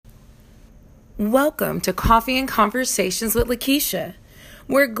Welcome to Coffee and Conversations with Lakeisha.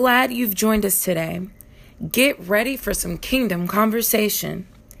 We're glad you've joined us today. Get ready for some kingdom conversation.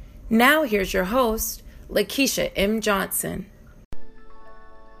 Now here's your host, Lakeisha M. Johnson.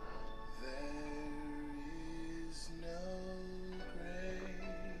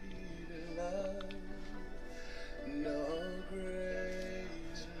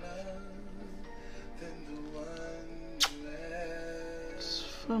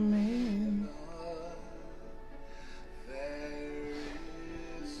 For me.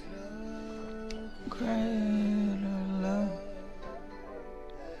 Greater love.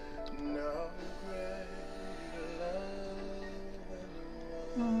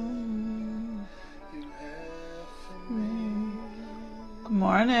 Good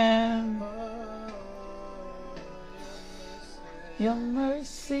morning. Your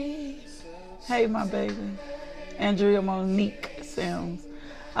mercy. Hey, my baby. Andrea Monique Sims.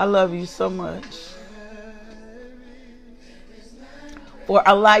 I love you so much. For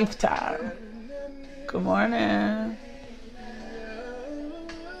a lifetime. Good morning.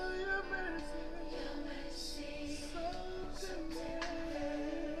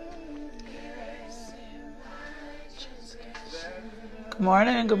 Good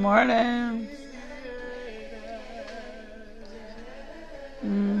morning. Good morning.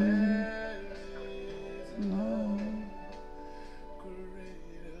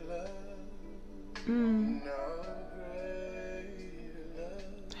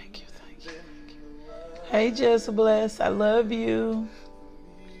 Hey, Just Bless, I love you.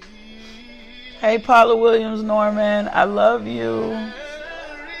 Hey, Paula Williams Norman, I love you.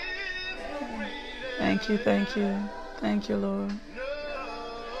 Thank you, thank you. Thank you, Lord.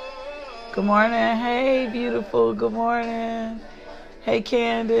 Good morning. Hey, beautiful. Good morning. Hey,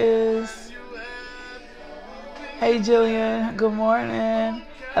 Candace. Hey, Jillian. Good morning.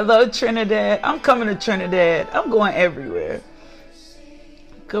 Hello, Trinidad. I'm coming to Trinidad. I'm going everywhere.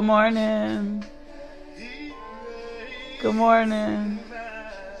 Good morning. Good morning.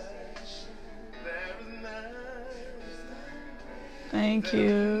 Thank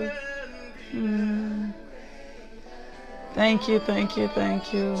you. Thank you, thank you,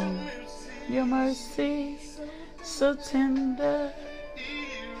 thank you. Your mercy, so tender.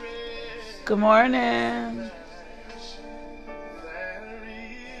 Good morning.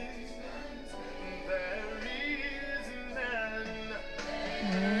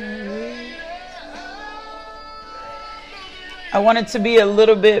 I wanted to be a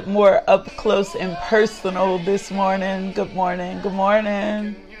little bit more up close and personal this morning. Good morning. Good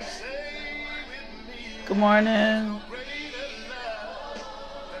morning. Good morning.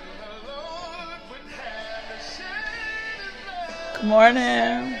 Good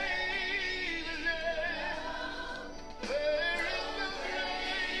morning.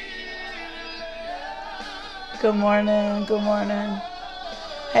 Good morning. Good morning.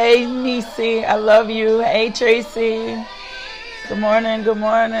 Hey, Nisi, I love you. Hey, Tracy. Good morning, good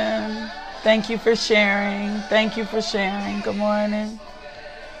morning. Thank you for sharing. Thank you for sharing. Good morning.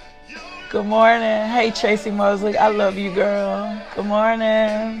 Good morning. Hey, Tracy Mosley. I love you, girl. Good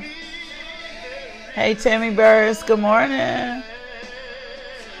morning. Hey, Tammy Burris. Good morning.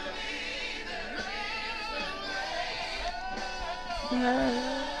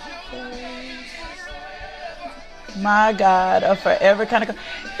 My God, a forever kind of cup.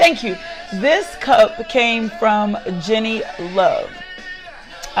 Thank you. This cup came from Jenny Love,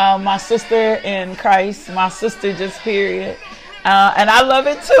 my sister in Christ, my sister just period. And I love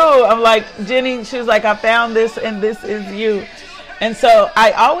it too. I'm like, Jenny, she was like, I found this and this is you. And so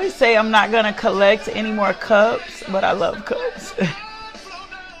I always say I'm not going to collect any more cups, but I love cups.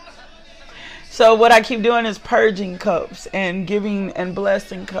 So what I keep doing is purging cups and giving and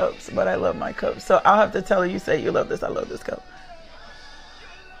blessing cups, but I love my cups. So I'll have to tell you, say you love this, I love this cup.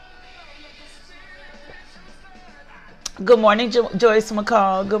 Good morning, Joyce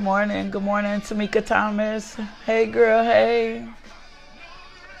McCall. Good morning. Good morning, Tamika Thomas. Hey, girl. Hey.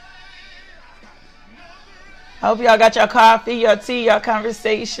 I hope y'all got your coffee, your tea, your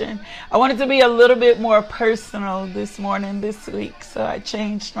conversation. I wanted to be a little bit more personal this morning, this week, so I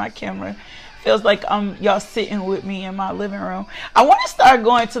changed my camera. Feels like y'all sitting with me in my living room. I want to start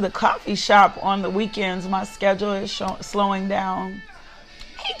going to the coffee shop on the weekends. My schedule is slowing down.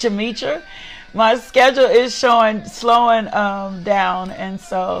 Hey, Jamitra. My schedule is slowing down, and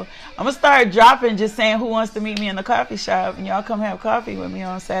so I'm gonna start dropping, just saying who wants to meet me in the coffee shop, and y'all come have coffee with me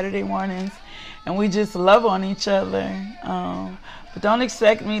on Saturday mornings, and we just love on each other. But don't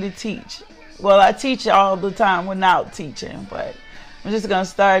expect me to teach. Well, I teach all the time without teaching, but I'm just gonna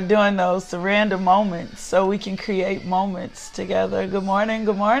start doing those surrender moments so we can create moments together. Good morning.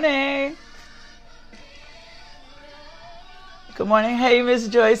 Good morning. Good morning. Hey, Miss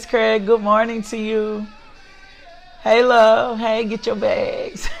Joyce Craig. Good morning to you. Hey, love. Hey, get your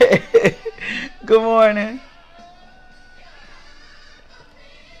bags. Good morning.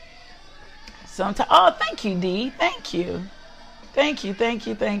 Sometimes, oh, thank you, Dee. Thank you. Thank you, thank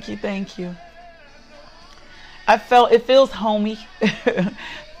you, thank you, thank you. It feels homey.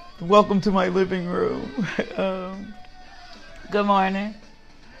 Welcome to my living room. Good morning.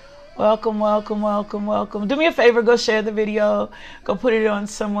 Welcome, welcome, welcome, welcome. Do me a favor, go share the video. Go put it on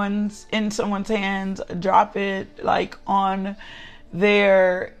someone's hands. Drop it like on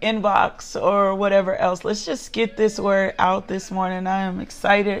their inbox or whatever else. Let's just get this word out this morning. I am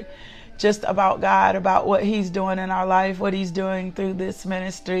excited just about God, about what he's doing in our life, what he's doing through this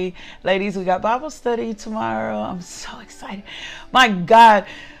ministry. Ladies, we got Bible study tomorrow. I'm so excited. My God.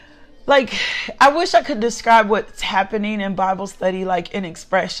 Like, I wish I could describe what's happening in Bible study, like in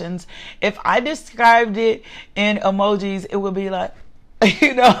expressions. If I described it in emojis, it would be like,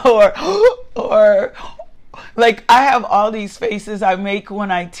 or like I have all these faces I make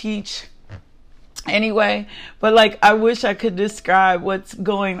when I teach anyway, but like I wish I could describe what's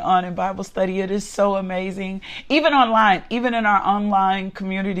going on in Bible study. It is so amazing. Even online, even in our online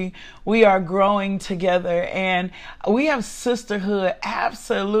community, we are growing together and we have sisterhood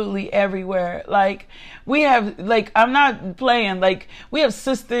absolutely everywhere. Like we have, like, I'm not playing, like we have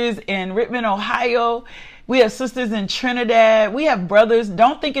sisters in Richmond, Ohio. We have sisters in Trinidad. We have brothers.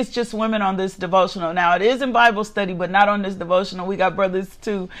 Don't think it's just women on this devotional. Now, it is in Bible study, but not on this devotional. We got brothers,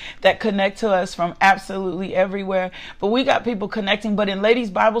 too, that connect to us from absolutely everywhere. But we got people connecting. But in Ladies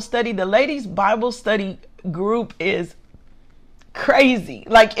Bible Study, the Ladies Bible Study group is crazy.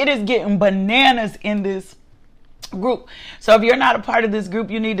 Like, it is getting bananas in this group. So if you're not a part of this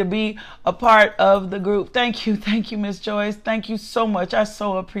group, you need to be a part of the group. Thank you, Miss Joyce. Thank you so much. I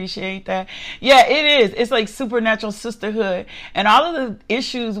so appreciate that. Yeah, it is. It's like supernatural sisterhood, and all of the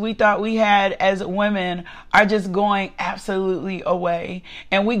issues we thought we had as women are just going absolutely away,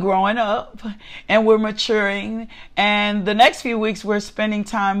 and we growing up and we're maturing, and the next few weeks we're spending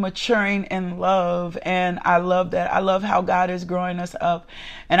time maturing in love, and I love that. I love how God is growing us up,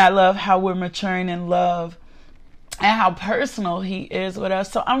 and I love how we're maturing in love and how personal he is with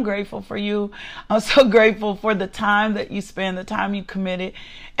us. So I'm grateful for you. I'm so grateful for the time that you spend, the time you committed.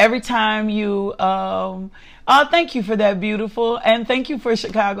 Every time you, thank you for that, beautiful. And thank you for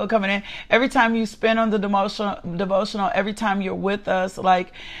Chicago coming in. Every time you spend on the devotional, every time you're with us,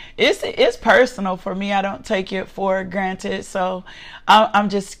 like it's personal for me. I don't take it for granted. So I'm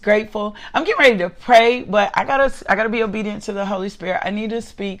just grateful. I'm getting ready to pray, but I gotta be obedient to the Holy Spirit. I need to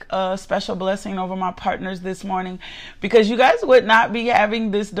speak a special blessing over my partners this morning, because you guys would not be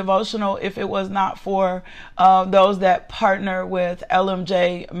having this devotional if it was not for those that partner with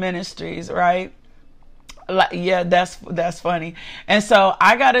LMJ Ministries, right? Yeah, that's funny. And so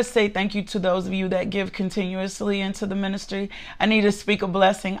I gotta say thank you to those of you that give continuously into the ministry. I need to speak a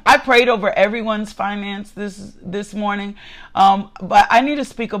blessing. I prayed over everyone's finance this morning, but I need to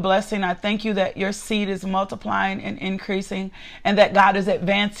speak a blessing. I thank you that your seed is multiplying and increasing, and that God is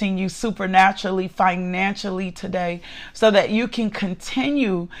advancing you supernaturally, financially today, so that you can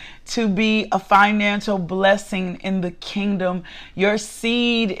continue to be a financial blessing in the kingdom. Your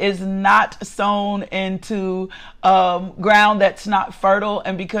seed is not sown into ground that's not fertile,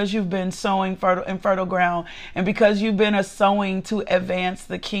 and because you've been sowing fertile ground, and because you've been sowing to advance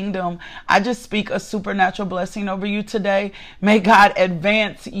the kingdom, I just speak a supernatural blessing over you today. May God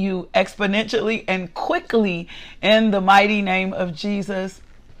advance you exponentially and quickly in the mighty name of Jesus.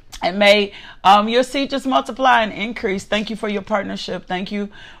 And may your seed just multiply and increase. Thank you for your partnership. Thank you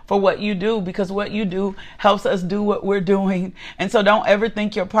for what you do, because what you do helps us do what we're doing. And so don't ever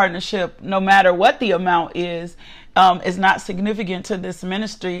think your partnership, no matter what the amount is not significant to this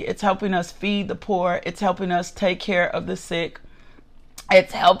ministry. It's helping us feed the poor. It's helping us take care of the sick.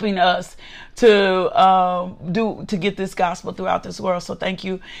 It's helping us to get this gospel throughout this world. So thank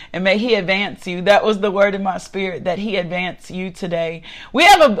you, and may he advance you. That was the word in my spirit, that he advance you today. We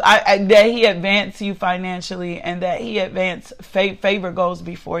have that he advance you financially, and that he advance favor goes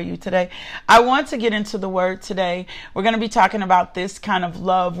before you today. I want to get into the word today. We're going to be talking about this kind of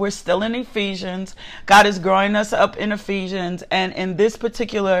love. We're still in Ephesians. God is growing us up in Ephesians, and in this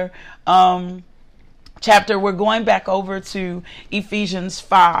particular chapter, we're going back over to Ephesians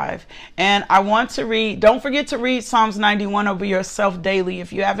 5, and I want to read, don't forget to read Psalms 91 over yourself daily.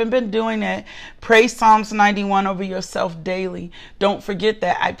 If you haven't been doing it, pray Psalms 91 over yourself daily. Don't forget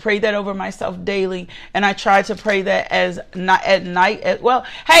that. I pray that over myself daily, and I try to pray that as not at night as well.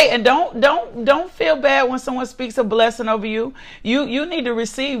 Hey, and don't feel bad when someone speaks a blessing over you. You need to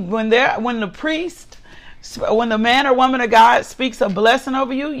receive when the priest When the man or woman of God speaks a blessing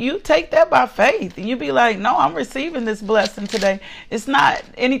over you, you take that by faith. And you be like, no, I'm receiving this blessing today. It's not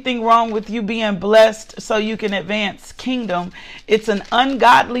anything wrong with you being blessed so you can advance kingdom. It's an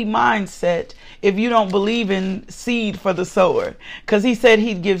ungodly mindset if you don't believe in seed for the sower, because he said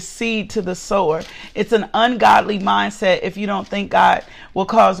he'd give seed to the sower. It's an ungodly mindset if you don't think God will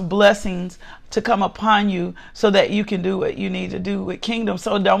cause blessings to come upon you so that you can do what you need to do with kingdom.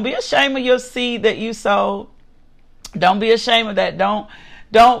 So don't be ashamed of your seed that you sowed. Don't be ashamed of that.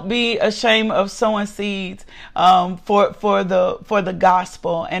 Don't be ashamed of sowing seeds for the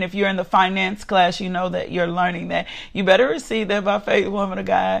gospel. And if you're in the finance class, you know that you're learning that. You better receive that by faith, woman of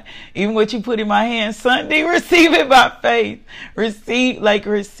God. Even what you put in my hand Sunday, receive it by faith. Receive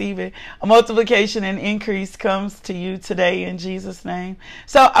it. A multiplication and increase comes to you today in Jesus' name.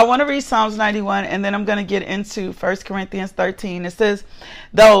 So I want to read Psalms 91, and then I'm going to get into 1 Corinthians 13. It says,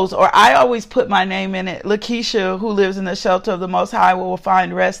 I always put my name in it. Lakeisha, who lives in the shelter of the Most High, will find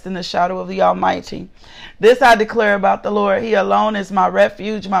rest in the shadow of the Almighty. This I declare about the Lord. He alone is my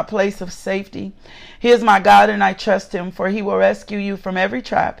refuge, my place of safety. He is my God, and I trust him, for he will rescue you from every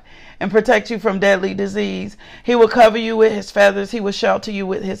trap and protect you from deadly disease. He will cover you with his feathers. He will shelter you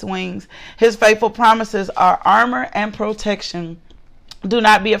with his wings. His faithful promises are armor and protection. Do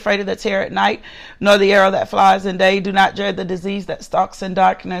not be afraid of the terror at night, nor the arrow that flies in day. Do not dread the disease that stalks in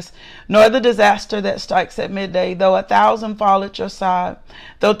darkness, nor the disaster that strikes at midday. Though 1,000 fall at your side,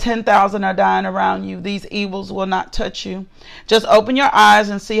 though 10,000 are dying around you, these evils will not touch you. Just open your eyes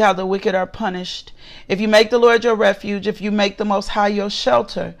and see how the wicked are punished. If you make the Lord your refuge, if you make the Most High your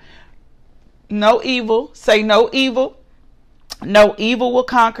shelter, no evil, say no evil. No evil will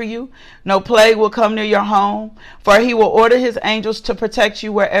conquer you. No plague will come near your home, for he will order his angels to protect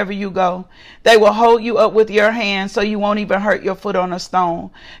you wherever you go. They will hold you up with your hands so you won't even hurt your foot on a stone.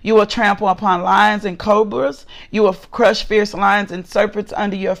 You will trample upon lions and cobras. You will crush fierce lions and serpents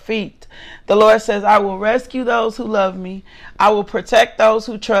under your feet. The Lord says, I will rescue those who love me. I will protect those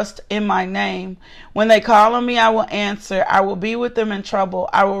who trust in my name. When they call on me, I will answer. I will be with them in trouble.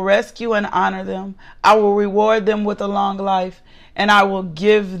 I will rescue and honor them. I will reward them with a long life, and I will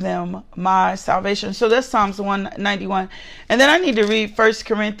give them my salvation. So that's Psalms 191. And then I need to read 1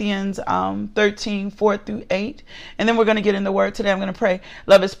 Corinthians 13, 4 through 8. And then we're going to get in the word today. I'm going to pray.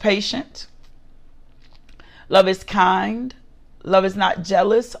 Love is patient. Love is kind. Love is not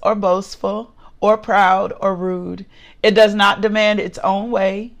jealous or boastful or proud or rude. It does not demand its own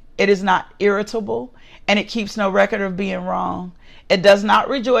way. It is not irritable, and it keeps no record of being wrong. It does not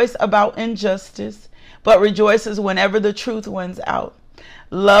rejoice about injustice, but rejoices whenever the truth wins out.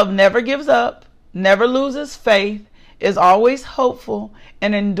 Love never gives up, never loses faith, is always hopeful,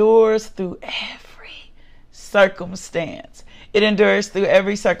 and endures through every circumstance. It endures through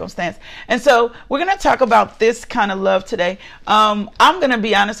every circumstance. And so we're going to talk about this kind of love today. I'm going to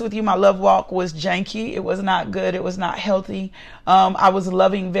be honest with you. My love walk was janky. It was not good. It was not healthy. I was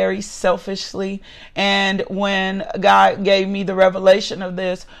loving very selfishly. And when God gave me the revelation of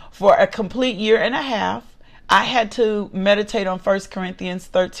this for a complete year and a half, I had to meditate on 1 Corinthians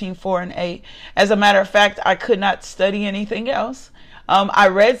 13, 4 and 8. As a matter of fact, I could not study anything else. I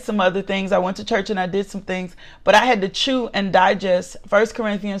read some other things. I went to church and I did some things, but I had to chew and digest 1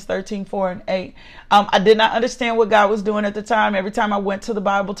 Corinthians 13, 4 and 8. I did not understand what God was doing at the time. Every time I went to the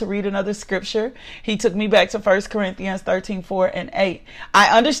Bible to read another scripture, he took me back to 1 Corinthians 13, 4 and 8.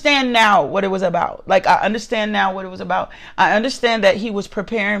 I understand now what it was about. I understand now what it was about. I understand that he was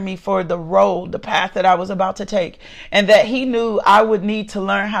preparing me for the road, the path that I was about to take, and that he knew I would need to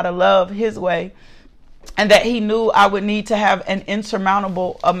learn how to love his way. And that he knew I would need to have an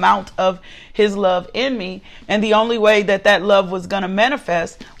insurmountable amount of his love in me. And the only way that that love was going to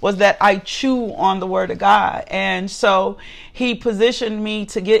manifest was that I chew on the word of God. And so he positioned me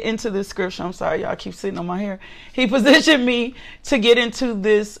to get into this scripture. I'm sorry, y'all keep sitting on my hair. He positioned me to get into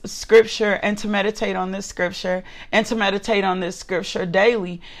this scripture and to meditate on this scripture and to meditate on this scripture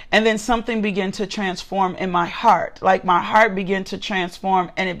daily. And then something began to transform in my heart. Like my heart began to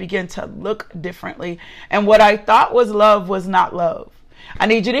transform and it began to look differently. And what I thought was love was not love. I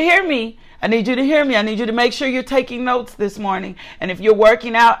need you to hear me. I need you to hear me. I need you to make sure you're taking notes this morning. And if you're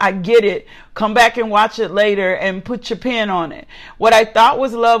working out, I get it. Come back and watch it later and put your pen on it. What I thought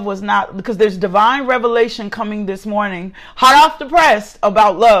was love was not, because there's divine revelation coming this morning, hot off the press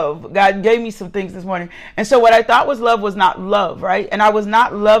about love. God gave me some things this morning. And so what I thought was not love, right? And I was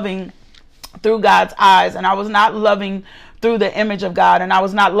not loving through God's eyes, and I was not loving through the image of God, and I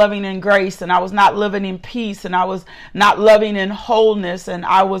was not loving in grace, and I was not living in peace, and I was not loving in wholeness, and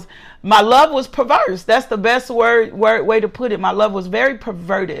my love was perverse. That's the best way to put it. My love was very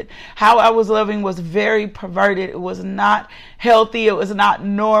perverted. How I was loving was very perverted. It was not healthy. It was not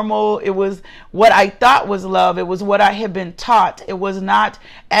normal. It was what I thought was love. It was what I had been taught. It was not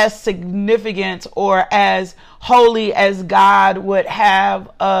as significant or as holy as God would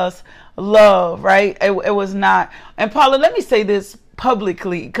have us love, right? It was not. And Paula, let me say this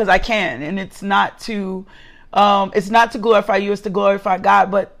publicly, because I can, and it's not to glorify you, it's to glorify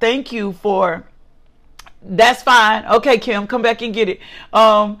God. But thank you for, that's fine. Okay, Kim, come back and get it.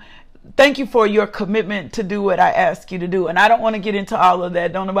 Thank you for your commitment to do what I ask you to do. And I don't want to get into all of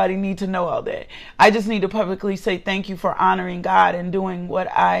that. Don't nobody need to know all that. I just need to publicly say thank you for honoring God and doing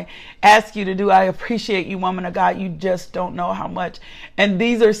what I ask you to do. I appreciate you, woman of God. You just don't know how much. And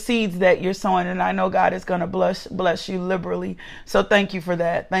these are seeds that you're sowing, and I know God is going to bless you liberally. So thank you for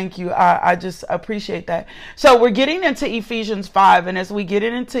that. Thank you. I just appreciate that. So we're getting into Ephesians 5. And as we get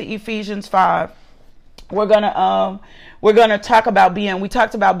into Ephesians 5, we're going to talk about we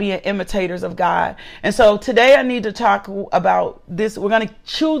talked about being imitators of God. And so today I need to talk about this. We're going to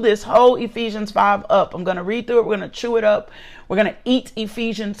chew this whole Ephesians 5 up. I'm going to read through it. We're going to chew it up. We're going to eat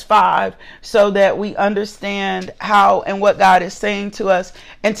Ephesians 5 so that we understand how and what God is saying to us.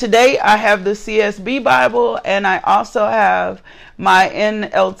 And today I have the CSB Bible, and I also have my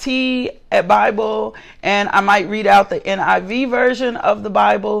NLT Bible, and I might read out the NIV version of the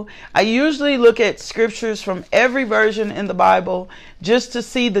Bible. I usually look at scriptures from every version in the Bible just to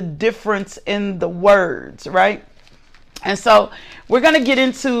see the difference in the words, right? And so we're going to get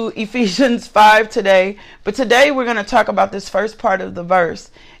into Ephesians 5 today, but today we're going to talk about this first part of the verse.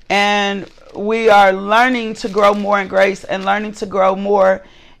 And we are learning to grow more in grace and learning to grow more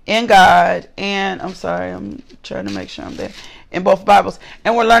in God. And I'm sorry, I'm trying to make sure I'm there in both Bibles.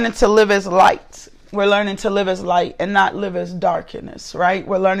 And we're learning to live as light. We're learning to live as light and not live as darkness, right?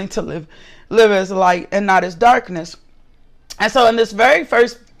 We're learning to live as light and not as darkness. And so in this very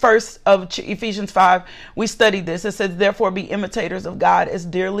first of Ephesians 5, we studied this. It says, therefore be imitators of God as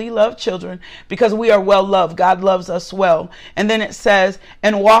dearly loved children, because we are well loved. God loves us well. And then it says,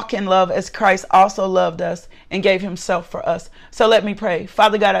 and walk in love as Christ also loved us and gave himself for us. So let me pray.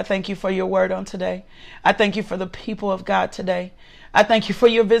 Father God, I thank you for your word on today. I thank you for the people of God today. I thank you for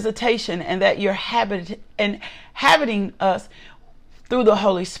your visitation and that you're inhabiting us through the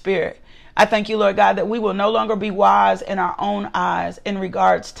Holy Spirit. I thank you, Lord God, that we will no longer be wise in our own eyes in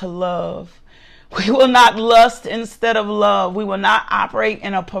regards to love. We will not lust instead of love. We will not operate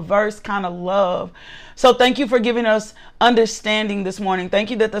in a perverse kind of love. So thank you for giving us understanding this morning.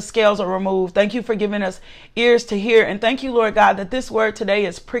 Thank you that the scales are removed. Thank you for giving us ears to hear. And thank you, Lord God, that this word today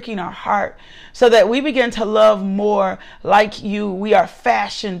is pricking our heart so that we begin to love more like you. We are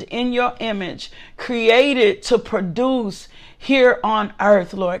fashioned in your image, created to produce here on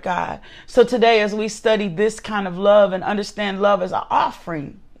earth, Lord God. So today, as we study this kind of love and understand love as an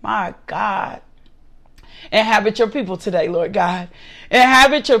offering, my God, inhabit your people today, Lord God.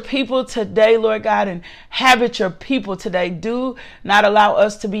 Inhabit your people today, Lord God. Inhabit your people today. Do not allow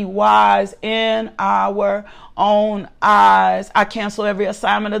us to be wise in our own eyes. I cancel every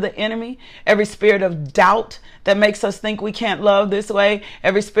assignment of the enemy, every spirit of doubt that makes us think we can't love this way,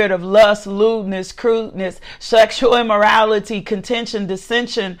 every spirit of lust, lewdness, crudeness, sexual immorality, contention,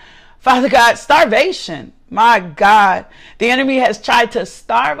 dissension, Father God, starvation. My God, the enemy has tried to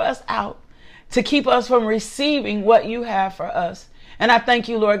starve us out to keep us from receiving what you have for us. And I thank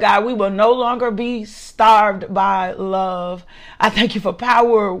you, Lord God, we will no longer be starved by love. I thank you for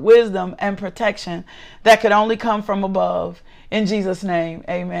power, wisdom, and protection that could only come from above. In Jesus' name,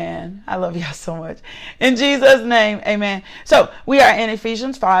 amen. I love y'all so much. In Jesus' name, amen. So we are in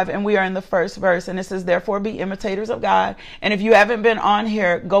Ephesians 5, and we are in the first verse, and it says, therefore be imitators of God. And if you haven't been on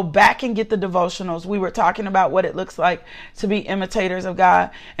here, go back and get the devotionals. We were talking about what it looks like to be imitators of God.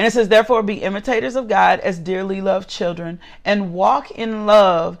 And it says, therefore be imitators of God as dearly loved children, and walk in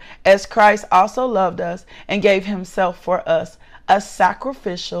love as Christ also loved us and gave himself for us, a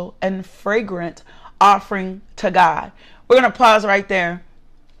sacrificial and fragrant offering to God. We're going to pause right there.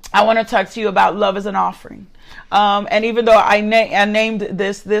 I want to talk to you about love as an offering. And even though I named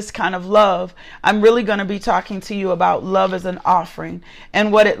this kind of love, I'm really going to be talking to you about love as an offering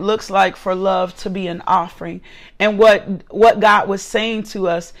and what it looks like for love to be an offering, and what God was saying to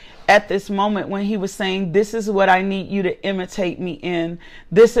us at this moment when he was saying, this is what I need you to imitate me in.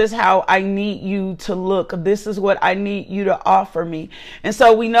 This is how I need you to look. This is what I need you to offer me. And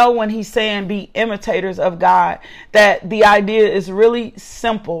so we know when he's saying be imitators of God, that the idea is really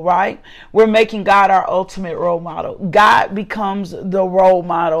simple, right? We're making God our ultimate role model. God becomes the role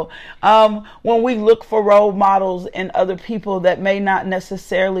model. When we look for role models in other people that may not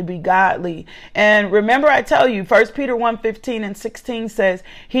necessarily be godly. And remember, I tell you, 1 Peter 1:15 and 16 says,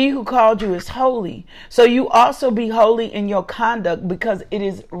 he who called you is holy. So you also be holy in your conduct, because it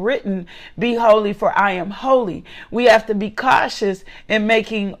is written, be holy for I am holy. We have to be cautious in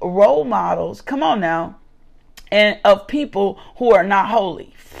making role models. Come on now. And of people who are not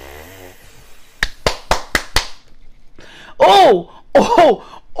holy.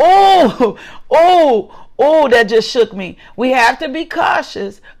 Oh, that just shook me. We have to be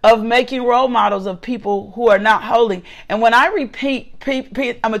cautious of making role models of people who are not holy. And when I repeat,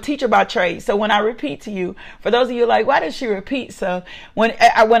 I'm a teacher by trade. So when I repeat to you, for those of you like, why does she repeat? So when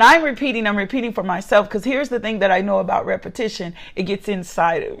I'm repeating for myself, because here's the thing that I know about repetition. It gets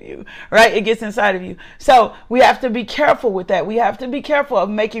inside of you, right? It gets inside of you. So we have to be careful with that. We have to be careful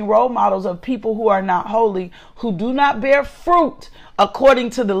of making role models of people who are not holy, who do not bear fruit according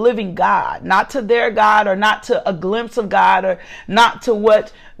to the living God, not to their God, or not to a glimpse of God, or not to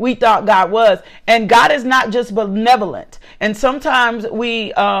what we thought God was. And God is not just benevolent. And sometimes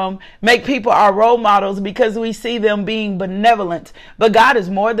we make people our role models because we see them being benevolent. But God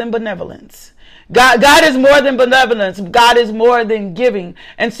is more than benevolence. God is more than benevolence. God is more than giving.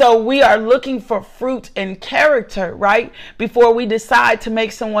 And so we are looking for fruit and character, right? Before we decide to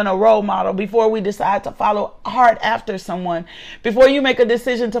make someone a role model, before we decide to follow hard after someone, before you make a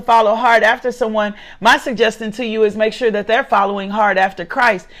decision to follow hard after someone, my suggestion to you is make sure that they're following hard after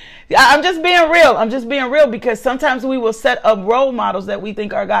Christ. I'm just being real. I'm just being real, because sometimes we will set up role models that we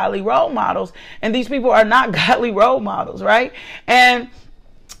think are godly role models, and these people are not godly role models, right? And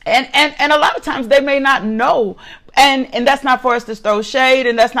a lot of times they may not know. And that's not for us to throw shade,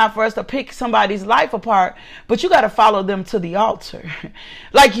 and that's not for us to pick somebody's life apart, but you got to follow them to the altar.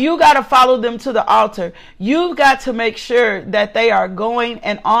 Like, you got to follow them to the altar. You've got to make sure that they are going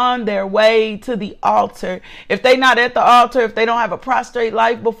and on their way to the altar. If they're not at the altar, if they don't have a prostrate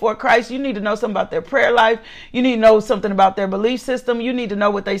life before Christ, you need to know something about their prayer life. You need to know something about their belief system. You need to know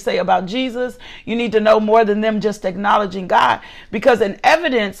what they say about Jesus. You need to know more than them just acknowledging God, because an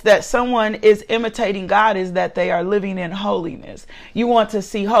evidence that someone is imitating God is that they are living in holiness. You want to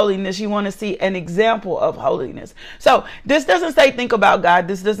see holiness. You want to see an example of holiness. So this doesn't say think about God.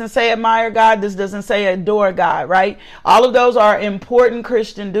 This doesn't say admire God. This doesn't say adore God, right? All of those are important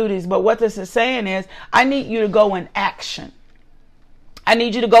Christian duties. But what this is saying is, I need you to go in action. I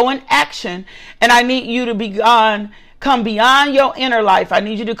need you to go in action, and I need you to come beyond your inner life. I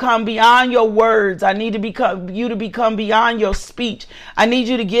need you to come beyond your words. I need you to become beyond your speech. I need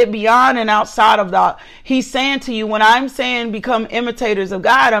you to get beyond and outside of that. He's saying to you, when I'm saying become imitators of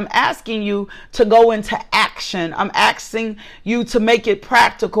God, I'm asking you to go into action. I'm asking you to make it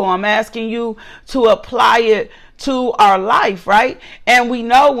practical. I'm asking you to apply it to our life, right? And we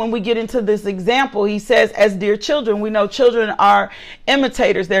know when we get into this example, he says, as dear children, we know children are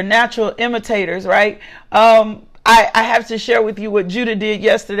imitators. They're natural imitators, right? I have to share with you what Judah did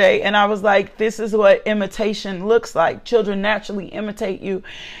yesterday. And I was like, this is what imitation looks like. Children naturally imitate you.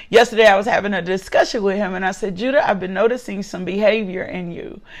 Yesterday, I was having a discussion with him, and I said, Judah, I've been noticing some behavior in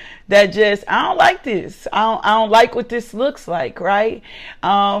you that just, I don't like this. I don't like what this looks like, right?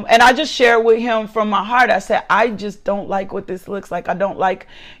 And I just shared with him from my heart. I said, I just don't like what this looks like. I don't like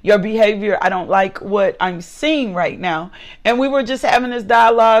your behavior. I don't like what I'm seeing right now. And we were just having this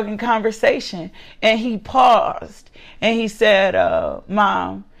dialogue and conversation, and he paused. And he said,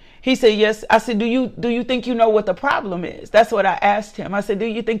 Mom, he said, yes. I said, do you think you know what the problem is? That's what I asked him. I said, do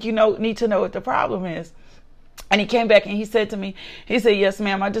you think you need to know what the problem is? And he came back and he said to me, he said, yes,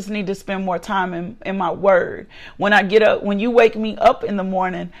 ma'am, I just need to spend more time in my word. When I get up, when you wake me up in the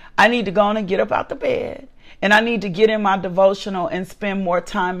morning, I need to go on and get up out the bed. And I need to get in my devotional and spend more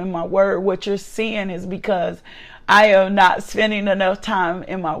time in my word. What you're seeing is because I am not spending enough time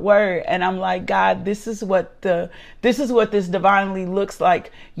in my word. And I'm like, God, this is what this divinely looks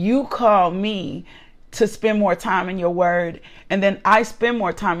like. You call me to spend more time in your word, and then I spend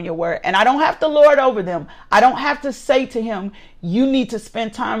more time in your word, and I don't have to lord over them. I don't have to say to him, you need to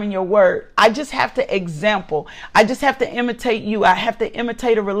spend time in your word. I just have to example. I just have to imitate you. I have to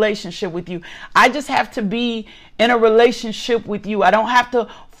imitate a relationship with you. I just have to be in a relationship with you. I don't have to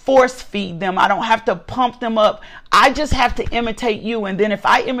force feed them. I don't have to pump them up. I just have to imitate you. And then if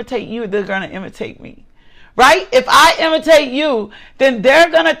I imitate you, they're going to imitate me. Right? If I imitate you, then they're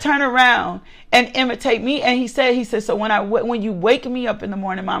going to turn around and imitate me. And he said, so when you wake me up in the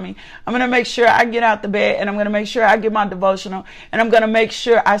morning, mommy, I'm going to make sure I get out the bed, and I'm going to make sure I get my devotional, and I'm going to make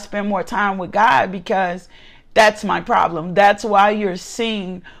sure I spend more time with God, because that's my problem. That's why you're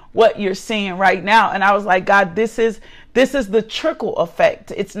seeing what you're seeing right now. And I was like, God, this is the trickle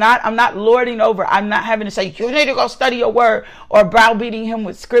effect. I'm not lording over. I'm not having to say, you need to go study your word or browbeating him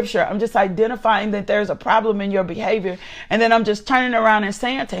with scripture. I'm just identifying that there's a problem in your behavior. And then I'm just turning around and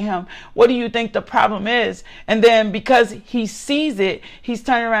saying to him, what do you think the problem is? And then because he sees it, he's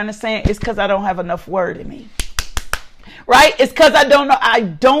turning around and saying, it's because I don't have enough word in me. Right? It's because I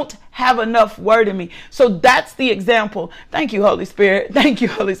don't have enough word in me. So that's the example. Thank you, Holy Spirit. Thank you,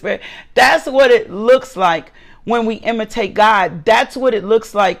 Holy Spirit. That's what it looks like when we imitate God. That's what it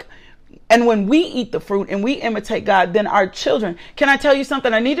looks like. And when we eat the fruit and we imitate God, then our children. Can I tell you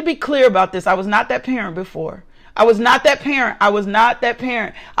something? I need to be clear about this. I was not that parent before. I was not that parent. I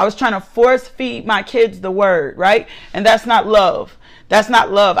was trying to force feed my kids the word, right? And that's not love. That's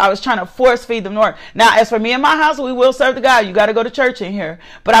not love. I was trying to force feed them the word. Now, as for me and my house, we will serve the God. You got to go to church in here.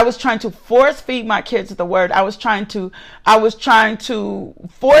 But I was trying to force feed my kids the word. I was trying to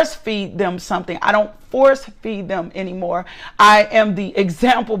force feed them something. I don't force feed them anymore. I am the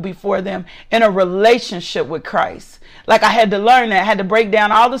example before them in a relationship with Christ. Like, I had to learn that. I had to break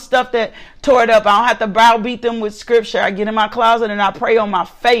down all the stuff that tore it up. I don't have to browbeat them with scripture. I get in my closet and I pray on my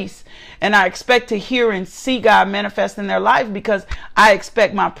face. And I expect to hear and see God manifest in their life because I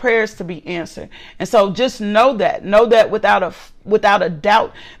expect my prayers to be answered. And so just know that without a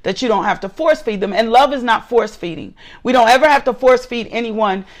doubt that you don't have to force feed them. And love is not force feeding. We don't ever have to force feed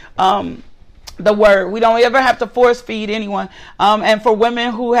anyone the word. We don't ever have to force feed anyone. And for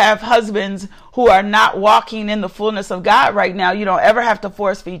women who have husbands who are not walking in the fullness of God right now, you don't ever have to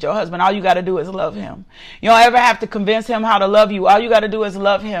force feed your husband. All you got to do is love him. You don't ever have to convince him how to love you. All you got to do is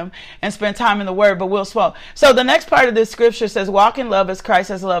love him and spend time in the word, but we'll swallow. So the next part of this scripture says, walk in love as Christ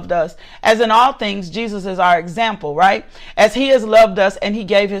has loved us. As in all things, Jesus is our example, right? As he has loved us and he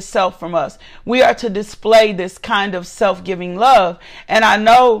gave himself from us. We are to display this kind of self-giving love. And I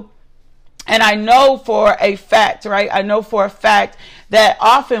know for a fact, right? I know for a fact that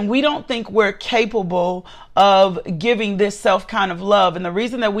often we don't think we're capable of giving this self kind of love. And the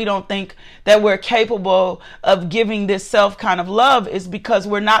reason that we don't think that we're capable of giving this self kind of love is because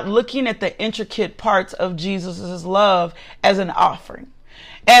we're not looking at the intricate parts of Jesus's love as an offering.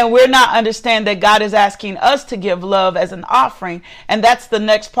 And we're not understanding that God is asking us to give love as an offering. And that's the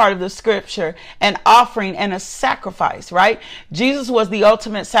next part of the scripture, an offering and a sacrifice, right? Jesus was the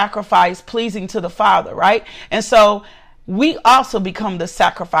ultimate sacrifice pleasing to the Father, right? And so we also become the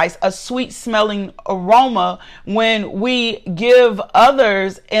sacrifice, a sweet smelling aroma when we give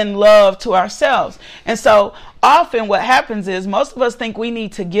others in love to ourselves. And so often what happens is most of us think we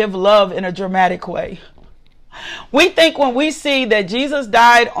need to give love in a dramatic way. We think when we see that Jesus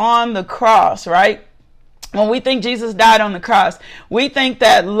died on the cross, right? When we think Jesus died on the cross, we think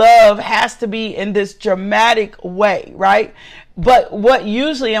that love has to be in this dramatic way, right? But what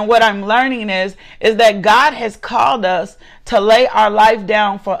usually, and what I'm learning is that God has called us to lay our life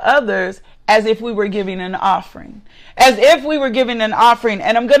down for others as if we were giving an offering. As if we were giving an offering.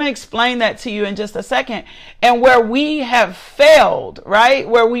 And I'm going to explain that to you in just a second. And where we have failed, right?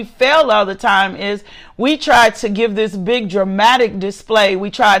 Where we fail all the time is we try to give this big dramatic display. We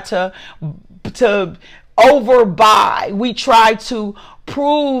try to overbuy. We try to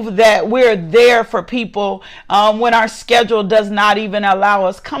prove that we're there for people when our schedule does not even allow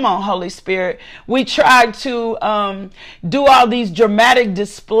us. Come on, Holy Spirit. We try to do all these dramatic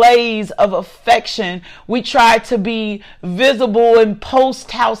displays of affection. We try to be visible and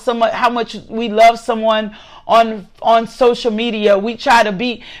post how much we love someone on social media. We try to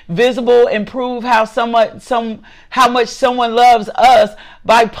be visible and prove how much someone loves us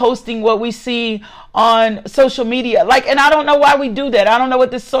by posting what we see on social media. And I don't know why we do that. I don't know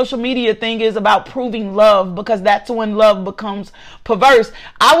what this social media thing is about proving love, because that's when love becomes perverse.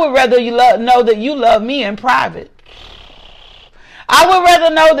 I would rather know that you love me in private. I would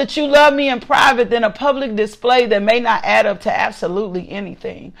rather know that you love me in private than a public display that may not add up to absolutely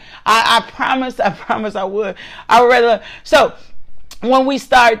anything. I promise I would. I would rather. So when we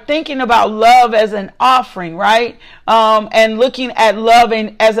start thinking about love as an offering, right? And looking at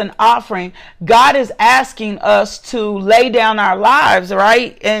loving as an offering, God is asking us to lay down our lives,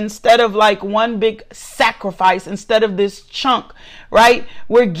 right? Instead of like one big sacrifice, instead of this chunk, right?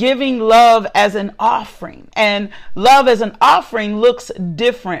 We're giving love as an offering, and love as an offering looks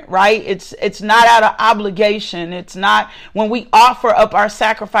different, right? It's not out of obligation. It's not when we offer up our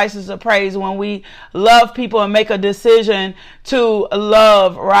sacrifices of praise, when we love people and make a decision to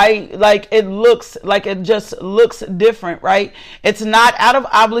love, right? It just looks different, right? It's not out of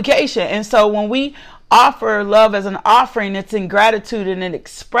obligation. And so when we offer love as an offering, it's in gratitude and it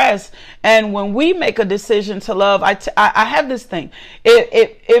express. And when we make a decision to love, I have this thing.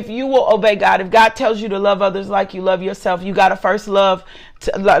 If you will obey God, if God tells you to love others like you love yourself, you got to first learn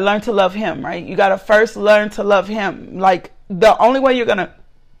to love him, right? You got to first learn to love him. Like, the only way you're going to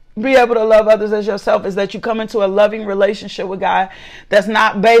be able to love others as yourself is that you come into a loving relationship with God that's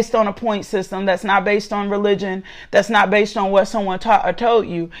not based on a point system, that's not based on religion, that's not based on what someone taught or told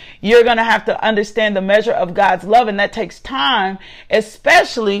you. You're going to have to understand the measure of God's love, and that takes time,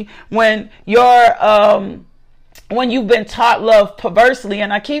 especially when when you've been taught love perversely.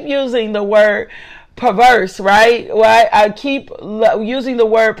 And I keep using the word perverse, right? Well, I keep using the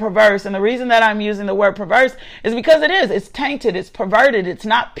word perverse. And the reason that I'm using the word perverse is because it's tainted, it's perverted, it's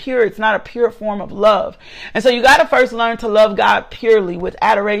not pure, it's not a pure form of love. And so you got to first learn to love God purely, with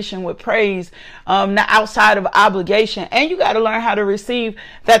adoration, with praise, not outside of obligation. And you got to learn how to receive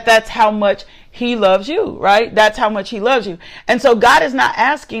that that's how much he loves you, right? That's how much he loves you. And so God is not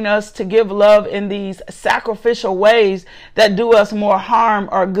asking us to give love in these sacrificial ways that do us more harm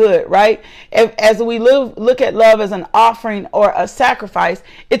or good, right? As we look at love as an offering or a sacrifice,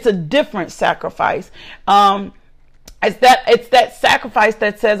 it's a different sacrifice. It's that sacrifice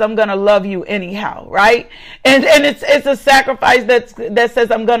that says, I'm going to love you anyhow, right? And it's a sacrifice that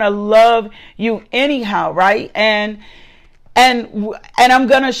says, I'm going to love you anyhow, right? And I'm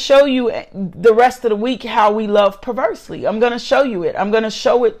going to show you the rest of the week how we love perversely. I'm going to show you it. I'm going to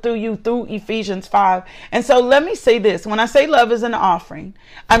show it through Ephesians 5. And so let me say this. When I say love is an offering,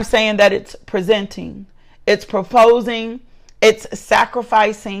 I'm saying that it's presenting, it's proposing, it's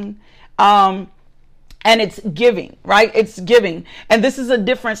sacrificing, and it's giving, right? It's giving. And this is a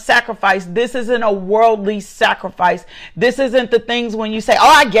different sacrifice. This isn't a worldly sacrifice. This isn't the things when you say, oh,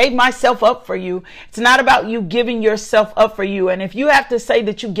 I gave myself up for you. It's not about you giving yourself up for you. And if you have to say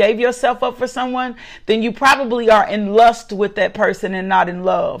that you gave yourself up for someone, then you probably are in lust with that person and not in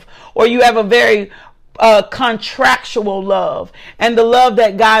love. Or you have a very contractual love, and the love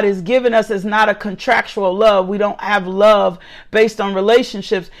that God has given us is not a contractual love. We don't have love based on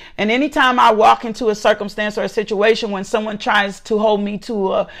relationships. And anytime I walk into a circumstance or a situation when someone tries to hold me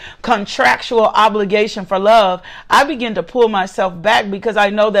to a contractual obligation for love, I begin to pull myself back, because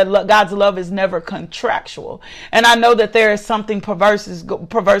I know that God's love is never contractual, and I know that there is something perverse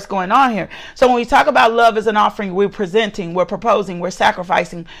going on here. So when we talk about love as an offering, we're presenting, we're proposing, we're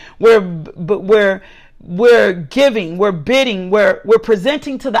sacrificing, we're giving, we're bidding, we're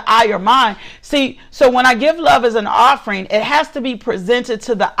presenting to the eye or mind. See, so when I give love as an offering, it has to be presented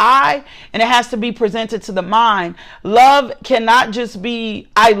to the eye and it has to be presented to the mind. Love cannot just be,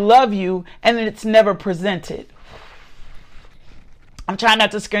 I love you, and then it's never presented. I'm trying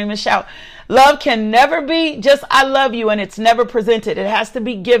not to scream and shout. Love can never be just, I love you, and it's never presented. It has to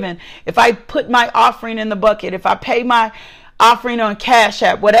be given. If I put my offering in the bucket, if I pay my offering on Cash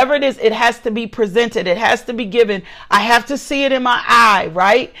App, whatever it is, it has to be presented. It has to be given. I have to see it in my eye,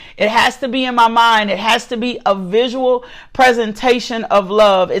 right? It has to be in my mind. It has to be a visual presentation of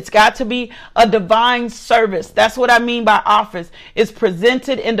love. It's got to be a divine service. That's what I mean by offers. It's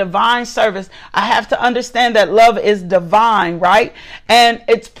presented in divine service. I have to understand that love is divine, right? And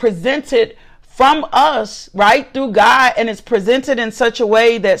it's presented from us, right, through God, and it's presented in such a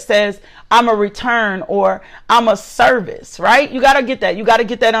way that says, I'm a return, or I'm a service, right? You got to get that. You got to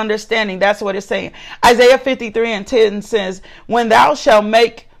get that understanding. That's what it's saying. Isaiah 53:10 says, when thou shalt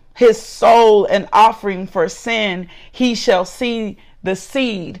make his soul an offering for sin, he shall see the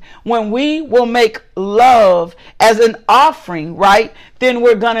seed. When we will make love as an offering, right, then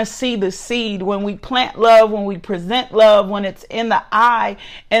we're going to see the seed. When we plant love, when we present love, when it's in the eye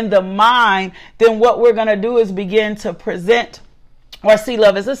and the mind, then what we're going to do is begin to present or see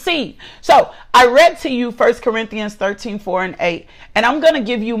love as a seed. So I read to you 1 Corinthians 13:4-8, and I'm going to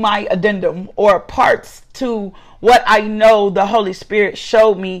give you my addendum, or parts to what I know the Holy Spirit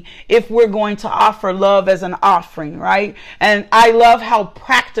showed me if we're going to offer love as an offering, right? And I love how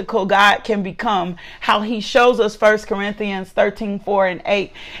practical God can become, how he shows us 1 Corinthians 13:4-8.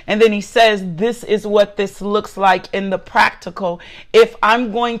 And then he says, this is what this looks like in the practical. If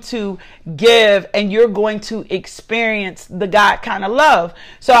I'm going to give and you're going to experience the God kind of love.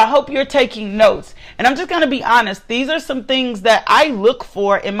 So I hope you're taking notes. And I'm just going to be honest. These are some things that I look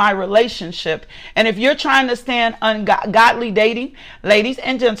for in my relationship. And if you're trying to stand ungodly dating, ladies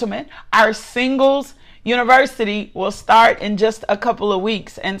and gentlemen, our singles university will start in just a couple of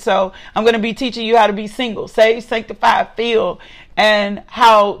weeks. And so I'm going to be teaching you how to be single, saved, sanctified, filled, and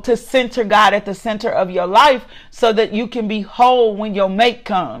how to center God at the center of your life so that you can be whole when your mate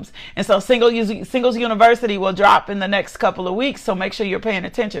comes. And so Singles University will drop in the next couple of weeks. So make sure you're paying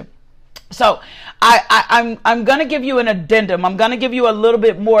attention. So I'm going to give you an addendum. I'm going to give you a little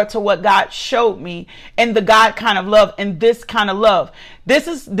bit more to what God showed me in the God kind of love and this kind of love. This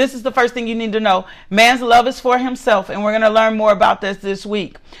is the first thing you need to know. Man's love is for himself, and we're going to learn more about this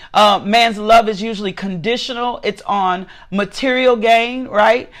week. Man's love is usually conditional. It's on material gain,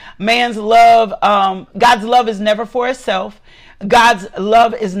 right? Man's love, God's love is never for itself. God's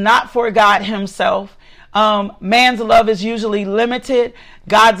love is not for God himself. Man's love is usually limited.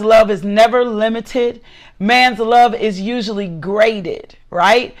 God's love is never limited. Man's love is usually graded,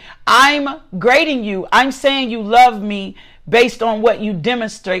 right? I'm grading you. I'm saying you love me based on what you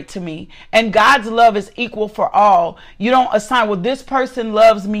demonstrate to me. And God's love is equal for all. You don't assign, well, this person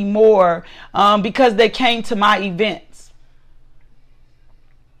loves me more because they came to my events.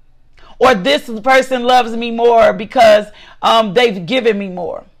 Or this person loves me more because they've given me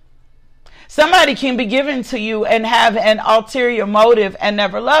more. Somebody can be given to you and have an ulterior motive and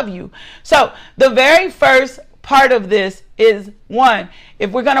never love you. So the very first part of this is, one,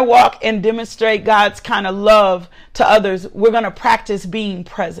 if we're going to walk and demonstrate God's kind of love to others, we're going to practice being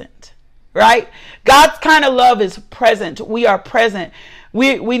present, right? God's kind of love is present. We are present.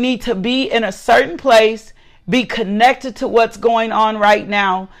 We need to be in a certain place, be connected to what's going on right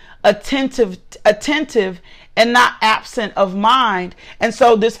now, attentive, and not absent of mind. And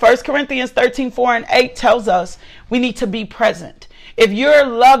so this 1 Corinthians 13:4-8 tells us we need to be present. If you're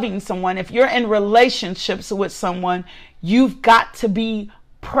loving someone, if you're in relationships with someone, you've got to be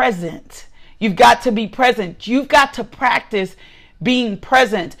present. You've got to be present. You've got to practice being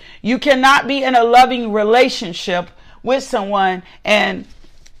present. You cannot be in a loving relationship with someone and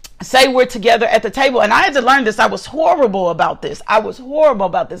say we're together at the table. And I had to learn this. I was horrible about this.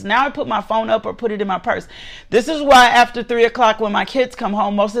 Now I put my phone up or put it in my purse. This is why after 3 o'clock when my kids come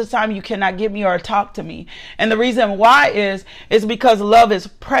home, most of the time you cannot get me or talk to me. And the reason why is because love is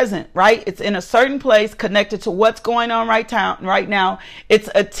present, right? It's in a certain place connected to what's going on right now. It's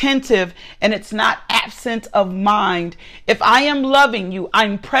attentive and it's not absent of mind. If I am loving you,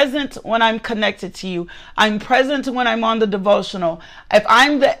 I'm present when I'm connected to you. I'm present when I'm on the devotional. If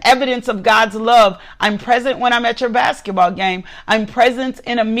I'm the evidence of God's love, I'm present when I'm at your basketball game. I'm present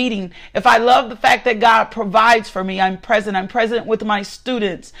in a meeting. If I love the fact that God provides for me, I'm present. I'm present with my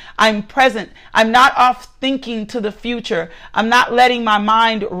students. I'm present. I'm not off thinking to the future. I'm not letting my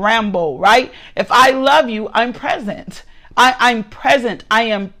mind ramble, right? If I love you, I'm present. I'm present. I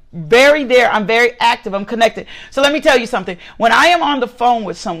am very there. I'm very active. I'm connected. So let me tell you something. When I am on the phone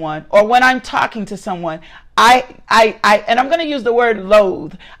with someone or when I'm talking to someone, and I'm going to use the word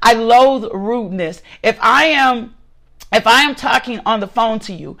loathe. I loathe rudeness. If I am talking on the phone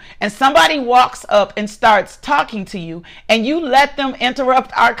to you and somebody walks up and starts talking to you and you let them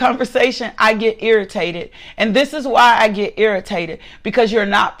interrupt our conversation, I get irritated. And this is why I get irritated, because you're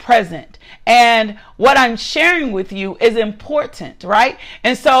not present. And what I'm sharing with you is important, right?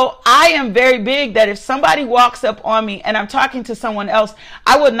 And so I am very big that if somebody walks up on me and I'm talking to someone else,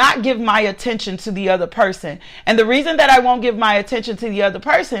 I would not give my attention to the other person. And the reason that I won't give my attention to the other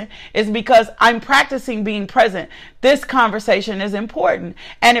person is because I'm practicing being present. This conversation is important.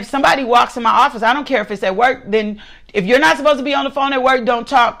 And if somebody walks in my office, I don't care if it's at work, then if you're not supposed to be on the phone at work, don't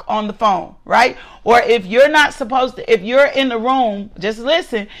talk on the phone, right? Or if you're not supposed to, if you're in the room, just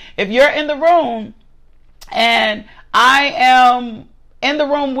listen. If you're in the room and I am in the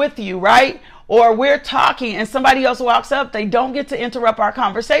room with you, right? Or we're talking and somebody else walks up, they don't get to interrupt our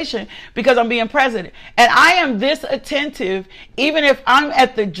conversation because I'm being present. And I am this attentive, even if I'm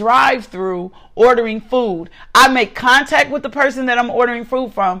at the drive-through ordering food. I make contact with the person that I'm ordering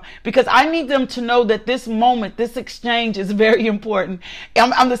food from because I need them to know that this moment, this exchange is very important.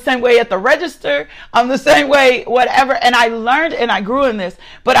 I'm the same way at the register. I'm the same way, whatever. And I learned and I grew in this,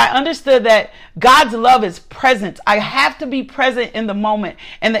 but I understood that God's love is present. I have to be present in the moment.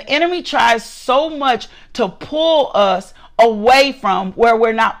 And the enemy tries so much to pull us away from where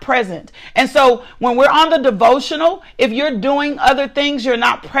we're not present. And so when we're on the devotional, if you're doing other things, you're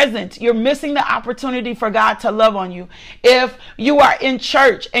not present. You're missing the opportunity for God to love on you. If you are in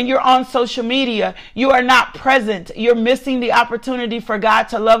church and you're on social media, you are not present. You're missing the opportunity for God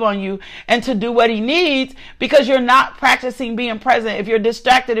to love on you and to do what he needs because you're not practicing being present. If you're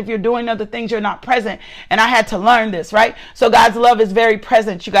distracted, if you're doing other things, you're not present. And I had to learn this, right? So God's love is very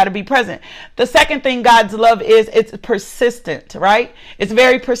present. You got to be present. The second thing God's love is, it's persistent. Right? It's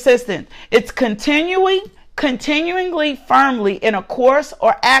very persistent. It's continuingly firmly in a course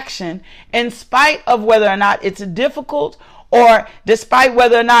or action in spite of whether or not it's difficult or despite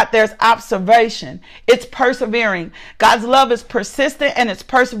whether or not there's observation. It's persevering. God's love is persistent and it's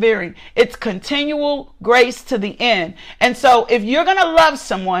persevering. It's continual grace to the end. And so if you're going to love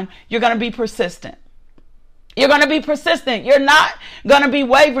someone, you're going to be persistent. You're going to be persistent. You're not going to be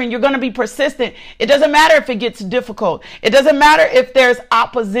wavering. You're going to be persistent. It doesn't matter if it gets difficult. It doesn't matter if there's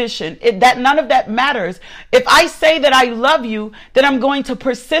opposition. None of that matters. If I say that I love you, then I'm going to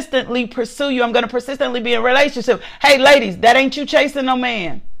persistently pursue you. I'm going to persistently be in a relationship. Hey, ladies, that ain't you chasing no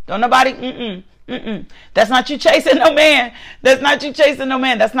man. Don't nobody, That's not you chasing no man. That's not you chasing no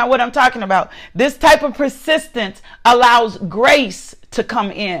man. That's not what I'm talking about. This type of persistence allows grace to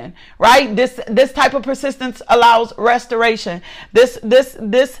come in, right? This type of persistence allows restoration. This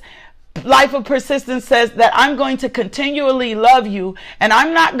life of persistence says that I'm going to continually love you, and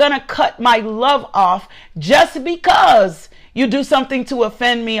I'm not going to cut my love off just because you do something to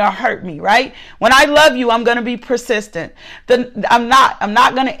offend me or hurt me, right? When I love you, I'm going to be persistent. I'm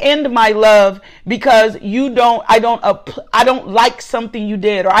not going to end my love because I don't like something you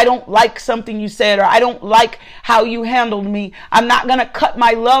did, or I don't like something you said, or I don't like how you handled me. I'm not going to cut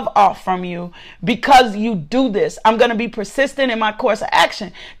my love off from you because you do this. I'm going to be persistent in my course of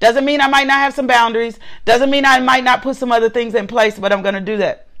action. Doesn't mean I might not have some boundaries. Doesn't mean I might not put some other things in place, but I'm going to do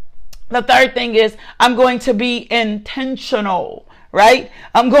that. The third thing is I'm going to be intentional, right?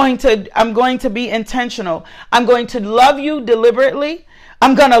 I'm going to be intentional. I'm going to love you deliberately.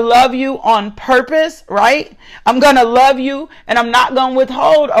 I'm going to love you on purpose, right? I'm going to love you, and I'm not going to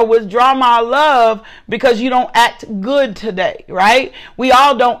withhold or withdraw my love because you don't act good today, right? We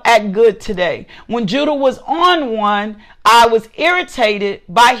all don't act good today. When Judah was on one, I was irritated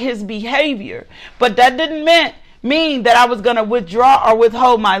by his behavior, but that didn't mean that I was going to withdraw or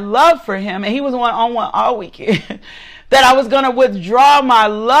withhold my love for him. And he was on one all weekend. That I was going to withdraw my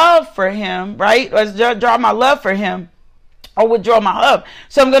love for him, right? Or withdraw my love for him, or withdraw my love.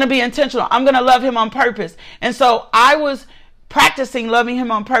 So I'm going to be intentional. I'm going to love him on purpose. And so I was practicing loving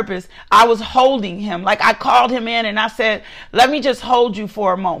him on purpose. I was holding him. Like, I called him in and I said, let me just hold you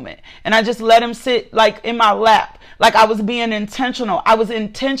for a moment. And I just let him sit like in my lap. Like, I was being intentional. I was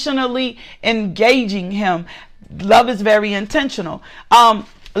intentionally engaging him. Love is very intentional.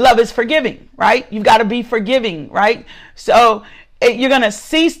 Love is forgiving, right? You've got to be forgiving, right? So you're going to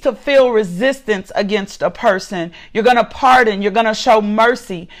cease to feel resistance against a person. You're going to pardon. You're going to show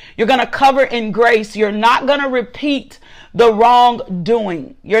mercy. You're going to cover in grace. You're not going to repeat the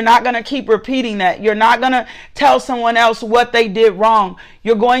wrongdoing. You're not going to keep repeating that. You're not going to tell someone else what they did wrong.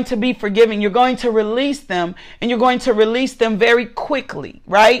 You're going to be forgiving. You're going to release them, and you're going to release them very quickly,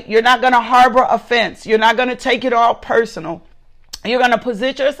 right? You're not going to harbor offense. You're not going to take it all personal. You're going to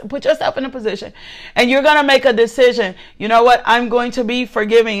put yourself in a position, and you're going to make a decision. You know what? I'm going to be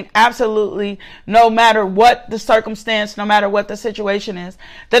forgiving absolutely, no matter what the circumstance, no matter what the situation is.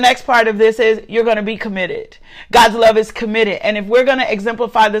 The next part of this is you're going to be committed. God's love is committed. And if we're going to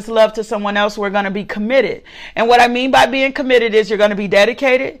exemplify this love to someone else, we're going to be committed. And what I mean by being committed is you're going to be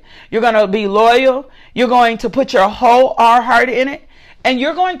dedicated. You're going to be loyal. You're going to put your whole heart in it, and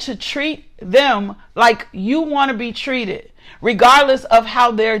you're going to treat them like you want to be treated, regardless of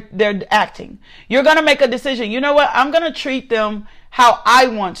how they're acting. You're going to make a decision. You know what? I'm going to treat them how I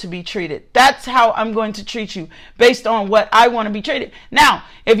want to be treated. That's how I'm going to treat you, based on what I want to be treated. Now,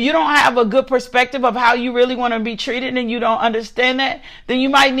 if you don't have a good perspective of how you really want to be treated, and you don't understand that, then you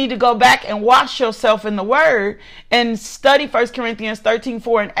might need to go back and wash yourself in the word and study 1 Corinthians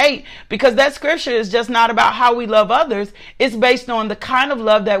 13:4-8, because that scripture is just not about how we love others. It's based on the kind of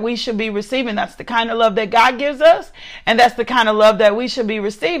love that we should be receiving. That's the kind of love that God gives us, and that's the kind of love that we should be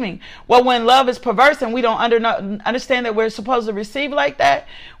receiving. Well, when love is perverse and we don't understand that we're supposed to receive like that,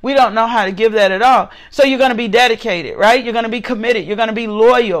 we don't know how to give that at all. So you're going to be dedicated, right? You're going to be committed. You're going to be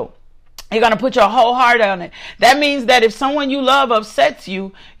loyal. You're going to put your whole heart on it. That means that if someone you love upsets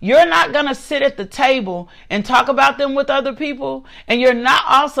you, you're not going to sit at the table and talk about them with other people. And you're not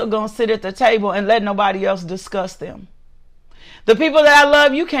also going to sit at the table and let nobody else discuss them. The people that I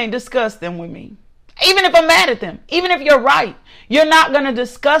love, you can't discuss them with me. Even if I'm mad at them, even if you're right, you're not going to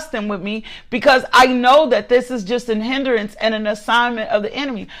discuss them with me, because I know that this is just a hindrance and an assignment of the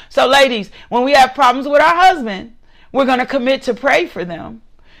enemy. So ladies, when we have problems with our husband, we're going to commit to pray for them.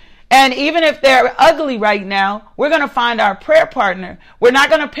 And even if they're ugly right now, we're going to find our prayer partner. We're not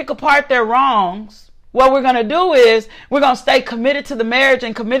going to pick apart their wrongs. What we're going to do is we're going to stay committed to the marriage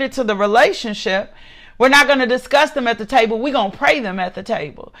and committed to the relationship. We're not going to discuss them at the table. We're going to pray them at the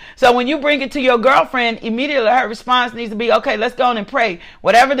table. So when you bring it to your girlfriend, immediately her response needs to be, okay, let's go on and pray.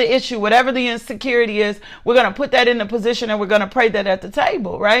 Whatever the issue, whatever the insecurity is, we're going to put that in the position and we're going to pray that at the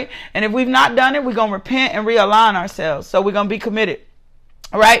table, right? And if we've not done it, we're going to repent and realign ourselves. So we're going to be committed.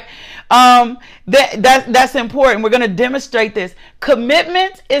 All right. That's important. We're going to demonstrate this.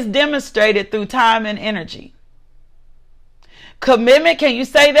 Commitment is demonstrated through time and energy. Commitment. Can you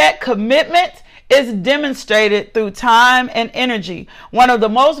say that? Commitment is demonstrated through time and energy. One of the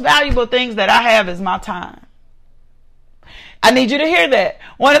most valuable things that I have is my time. I need you to hear that.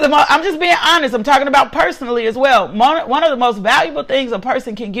 I'm just being honest. I'm talking about personally as well. One of the most valuable things a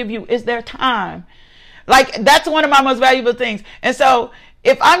person can give you is their time. Like, that's one of my most valuable things. And so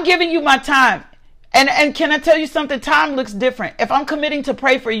if I'm giving you my time, and can I tell you something? Time looks different. If I'm committing to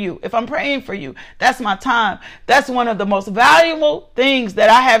pray for you, if I'm praying for you, that's my time. That's one of the most valuable things that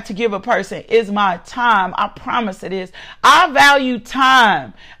I have to give a person is my time. I promise it is. I value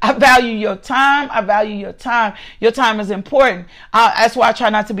time. I value your time. I value your time. Your time is important. That's why I try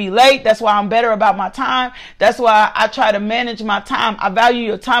not to be late. That's why I'm better about my time. That's why I try to manage my time. I value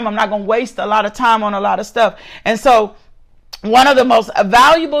your time. I'm not going to waste a lot of time on a lot of stuff. And so one of the most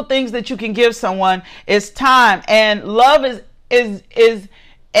valuable things that you can give someone is time, and love is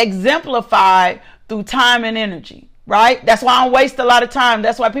exemplified through time and energy, right? That's why I don't waste a lot of time.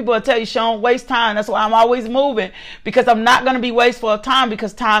 That's why people will tell you, she don't waste time. That's why I'm always moving, because I'm not going to be wasteful of time,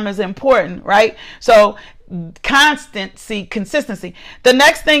 because time is important, right? So consistency. The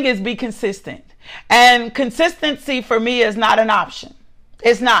next thing is be consistent, and consistency for me is not an option.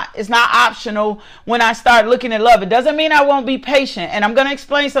 It's not optional when I start looking at love. It doesn't mean I won't be patient. And I'm going to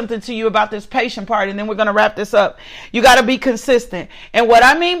explain something to you about this patient part, and then we're going to wrap this up. You got to be consistent. And what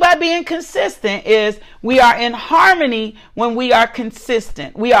I mean by being consistent is we are in harmony when we are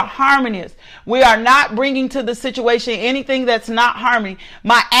consistent. We are harmonious. We are not bringing to the situation anything that's not harmony.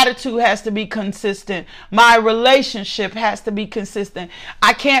 My attitude has to be consistent. My relationship has to be consistent.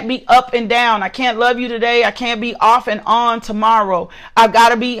 I can't be up and down. I can't love you today. I can't be off and on tomorrow. I've got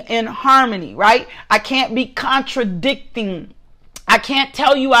to be in harmony, right? I can't be contradicting. I can't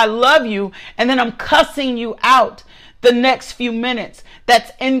tell you I love you and then I'm cussing you out the next few minutes.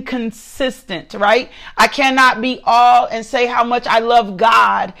 That's inconsistent, right? I cannot be all and say how much I love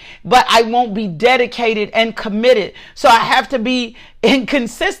God, but I won't be dedicated and committed. So I have to be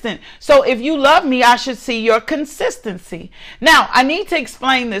inconsistent. So if you love me, I should see your consistency. Now, I need to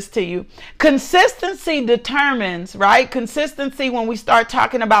explain this to you. Consistency determines, right? Consistency, when we start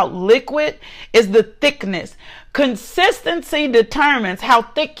talking about liquid, is the thickness. Consistency determines how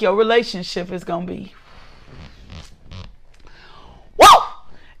thick your relationship is going to be. Whoa!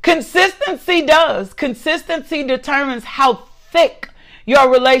 Consistency does. Consistency determines how thick your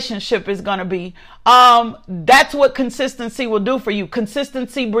relationship is going to be. That's what consistency will do for you.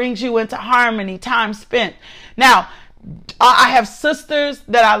 Consistency brings you into harmony, time spent. Now, I have sisters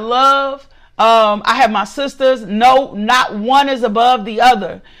that I love. I have my sisters. No, not one is above the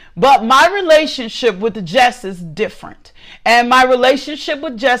other. But my relationship with Jess is different. And my relationship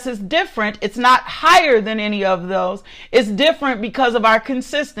with Jess is different. It's not higher than any of those. It's different because of our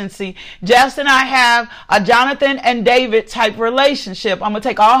consistency. Jess and I have a Jonathan and David type relationship. I'm going to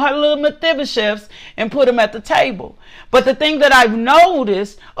take all her little Mephibosheths and put them at the table. But the thing that I've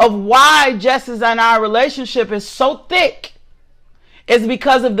noticed of why Jess's and our relationship is so thick is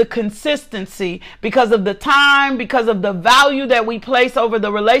because of the consistency, because of the time, because of the value that we place over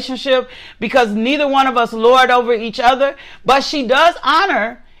the relationship, because neither one of us lord over each other, but she does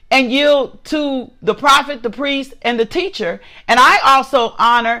honor and yield to the prophet, the priest, and the teacher. And I also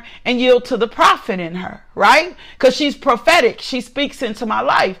honor and yield to the prophet in her, right? Because she's prophetic. She speaks into my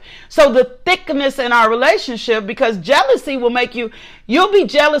life. So the thickness in our relationship, because jealousy will make you'll be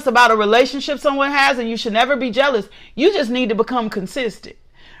jealous about a relationship someone has, and you should never be jealous. You just need to become consistent,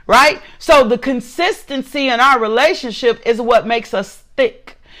 right? So the consistency in our relationship is what makes us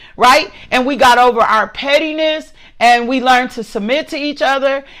thick, right? And we got over our pettiness, and we learn to submit to each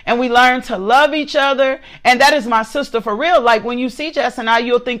other, and we learn to love each other. And that is my sister for real. Like, when you see Jess and I,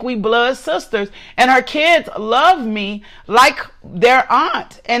 you'll think we blood sisters. And her kids love me like their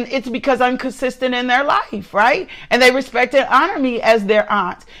aunt. And it's because I'm consistent in their life, right? And they respect and honor me as their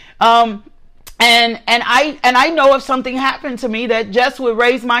aunt. And I know if something happened to me, that Jess would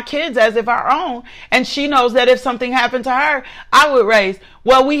raise my kids as if our own. And she knows that if something happened to her, I would raise.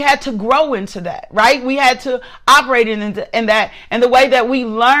 Well, we had to grow into that, right? We had to operate in that. And the way that we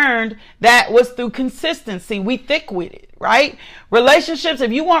learned that was through consistency. We thick with it, right? Relationships,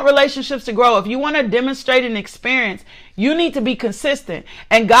 if you want relationships to grow, if you want to demonstrate an experience, you need to be consistent.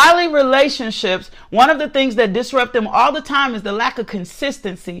 And godly relationships, one of the things that disrupt them all the time is the lack of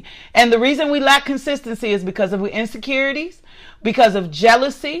consistency. And the reason we lack consistency is because of insecurities, because of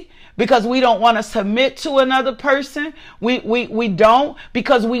jealousy, because we don't want to submit to another person. We don't,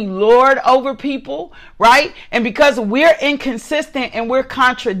 because we lord over people, right? And because we're inconsistent and we're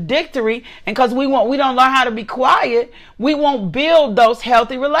contradictory, and because we don't learn how to be quiet, we won't build those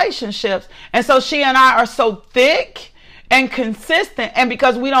healthy relationships. And so she and I are so thick and consistent, and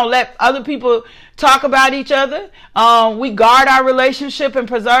because we don't let other people talk about each other, we guard our relationship and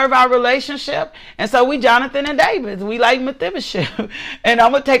preserve our relationship. And so we Jonathan and David, we like Mephibosheth. And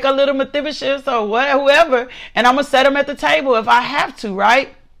I'm going to take a little Mephibosheth or whoever, and I'm going to set them at the table if I have to,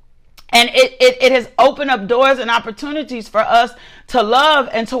 right? And it has opened up doors and opportunities for us to love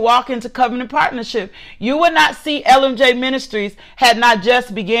and to walk into covenant partnership. You would not see LMJ Ministries had not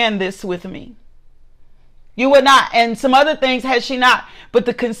just began this with me. You would not. And some other things had she not. But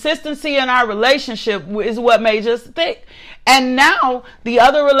the consistency in our relationship is what made us thick. And now the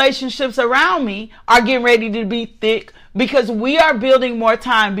other relationships around me are getting ready to be thick because we are building more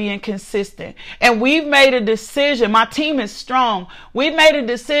time being consistent. And we've made a decision. My team is strong. We've made a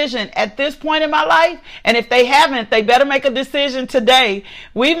decision at this point in my life. And if they haven't, they better make a decision today.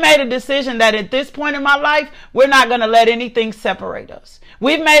 We've made a decision that at this point in my life, we're not going to let anything separate us.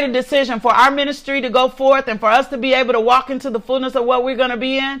 We've made a decision for our ministry to go forth and for us to be able to walk into the fullness of what we're going to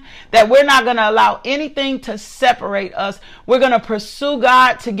be in, that we're not going to allow anything to separate us. We're going to pursue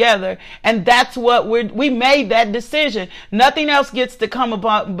God together. And that's what we made that decision. Nothing else gets to come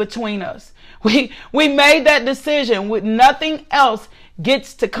about between us. We made that decision with nothing else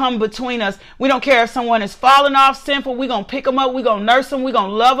gets to come between us. We don't care if someone is falling off sinful. We're going to pick them up. We're going to nurse them. We're going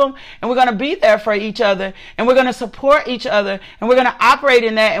to love them. And we're going to be there for each other. And we're going to support each other. And we're going to operate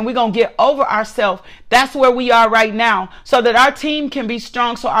in that. And we're going to get over ourselves. That's where we are right now, so that our team can be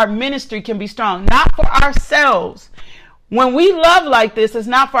strong, so our ministry can be strong. Not for ourselves. When we love like this, it's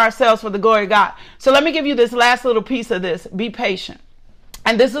not for ourselves, for the glory of God. So let me give you this last little piece of this. Be patient.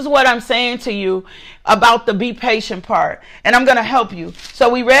 And this is what I'm saying to you about the be patient part. And I'm going to help you. So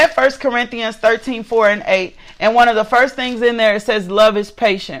we read 1 Corinthians 13:4-8. And one of the first things in there, it says love is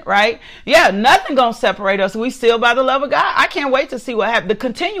patient, right? Yeah, nothing going to separate us. We sealed by the love of God. I can't wait to see what happens. The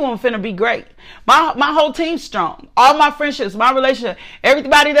continuum finna be great. My whole team's strong. All my friendships, my relationship,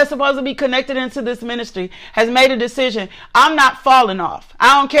 everybody that's supposed to be connected into this ministry has made a decision. I'm not falling off.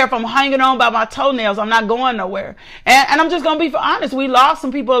 I don't care if I'm hanging on by my toenails. I'm not going nowhere. And I'm just going to be honest. We lost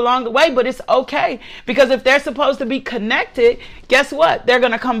some people along the way, but it's okay. Because if they're supposed to be connected, guess what? They're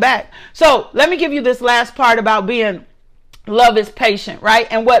going to come back. So let me give you this last part about being love is patient, right?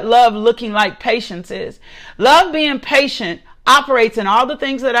 And what love looking like patience is. Love being patient operates in all the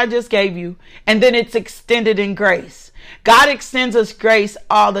things that I just gave you, and then it's extended in grace. God extends us grace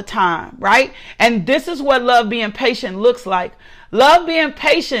all the time, right? And this is what love being patient looks like. Love being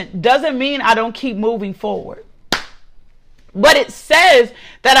patient doesn't mean I don't keep moving forward. But it says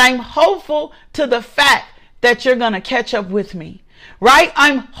that I'm hopeful to the fact that you're going to catch up with me, right?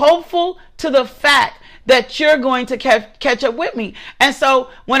 I'm hopeful to the fact that you're going to catch up with me. And so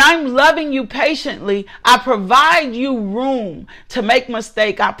when I'm loving you patiently, I provide you room to make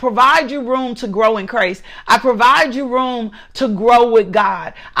mistakes. I provide you room to grow in grace. I provide you room to grow with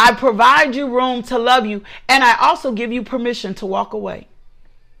God. I provide you room to love you. And I also give you permission to walk away.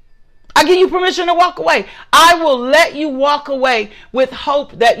 I give you permission to walk away. I will let you walk away with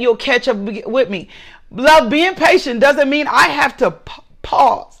hope that you'll catch up with me. Love being patient doesn't mean I have to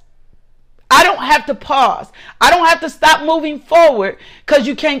pause. I don't have to pause. I don't have to stop moving forward because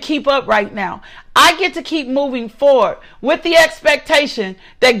you can't keep up right now. I get to keep moving forward with the expectation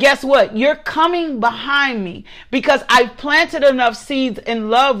that, guess what? You're coming behind me because I've planted enough seeds in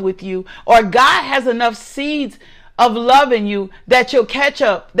love with you, or God has enough seeds of love in you that you'll catch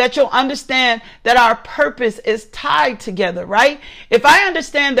up, that you'll understand that our purpose is tied together, right? If I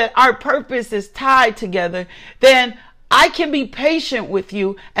understand that our purpose is tied together, then I can be patient with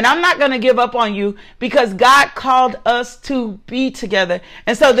you, and I'm not going to give up on you because God called us to be together.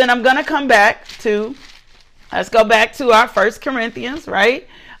 And so then I'm going to come back to, let's go back to our 1 Corinthians, right?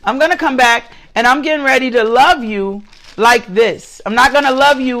 I'm going to come back and I'm getting ready to love you like this. I'm not going to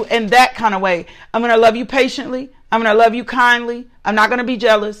love you in that kind of way. I'm going to love you patiently. I'm going to love you kindly. I'm not going to be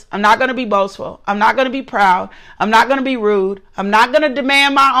jealous. I'm not going to be boastful. I'm not going to be proud. I'm not going to be rude. I'm not going to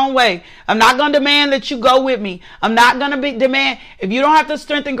demand my own way. I'm not going to demand that you go with me. I'm not going to demand, if you don't have the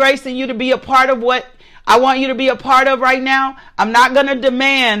strength and grace in you to be a part of what I want you to be a part of right now, I'm not going to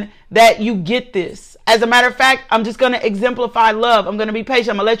demand that you get this. As a matter of fact, I'm just going to exemplify love. I'm going to be patient.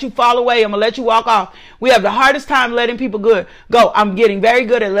 I'm going to let you fall away. I'm going to let you walk off. We have the hardest time letting people go. I'm getting very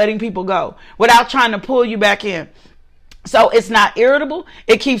good at letting people go without trying to pull you back in. So it's not irritable.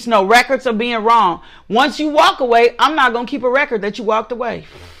 It keeps no records of being wrong. Once you walk away, I'm not going to keep a record that you walked away.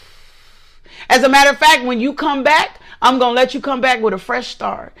 As a matter of fact, when you come back, I'm going to let you come back with a fresh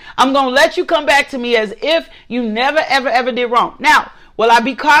start. I'm going to let you come back to me as if you never, ever, ever did wrong. Now, will I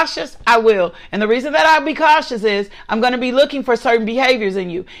be cautious? I will. And the reason that I'll be cautious is I'm going to be looking for certain behaviors in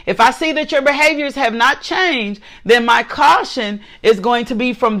you. If I see that your behaviors have not changed, then my caution is going to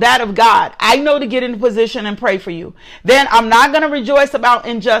be from that of God. I know to get in position and pray for you. Then I'm not going to rejoice about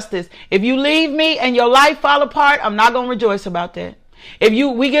injustice. If you leave me and your life fall apart, I'm not going to rejoice about that. If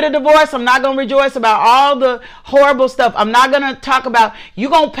we get a divorce, I'm not going to rejoice about all the horrible stuff. I'm not going to talk about you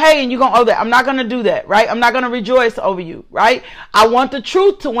going to pay and you going to owe that. I'm not going to do that, right? I'm not going to rejoice over you, right? I want the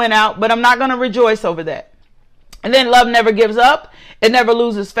truth to win out, but I'm not going to rejoice over that. And then love never gives up. It never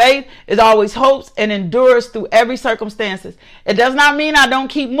loses faith. It always hopes and endures through every circumstances. It does not mean I don't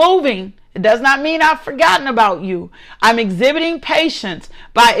keep moving. It does not mean I've forgotten about you. I'm exhibiting patience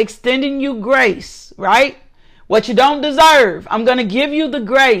by extending you grace, right? What you don't deserve, I'm going to give you the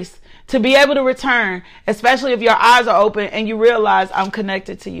grace to be able to return, especially if your eyes are open and you realize I'm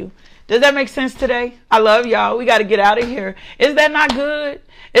connected to you. Does that make sense today? I love y'all. We got to get out of here. Is that not good?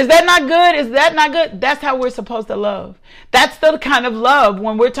 Is that not good? Is that not good? That's how we're supposed to love. That's the kind of love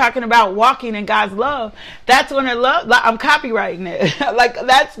when we're talking about walking in God's love. That's when I'm copywriting it. Like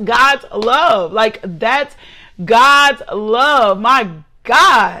that's God's love. Like that's God's love. My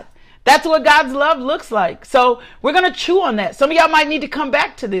God. That's what God's love looks like. So we're going to chew on that. Some of y'all might need to come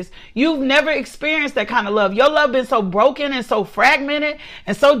back to this. You've never experienced that kind of love. Your love been so broken and so fragmented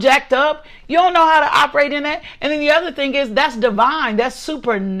and so jacked up. You don't know how to operate in that. And then the other thing is that's divine. That's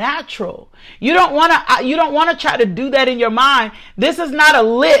supernatural. You don't want to try to do that in your mind. This is not a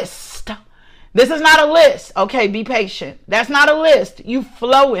list. This is not a list. Okay, be patient. That's not a list. You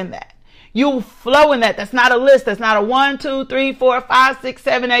flow in that. You flow in that. That's not a list. That's not a 1, 2, 3, 4, 5, 6,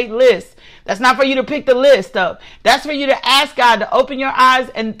 7, 8 list. That's not for you to pick the list up. That's for you to ask God to open your eyes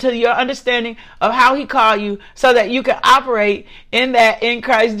and to your understanding of how he called you so that you can operate in that in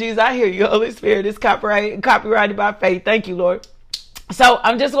Christ Jesus. I hear you, Holy Spirit. It's copyrighted by faith. Thank you, Lord. So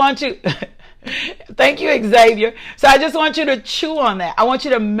I'm just want you... Thank you, Xavier. So I just want you to chew on that. I want you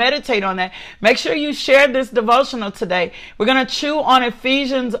to meditate on that. Make sure you share this devotional today. We're going to chew on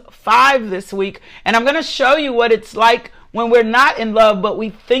Ephesians 5 this week. And I'm going to show you what it's like when we're not in love, but we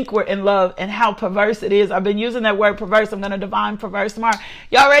think we're in love and how perverse it is. I've been using that word perverse. I'm going to define perverse tomorrow.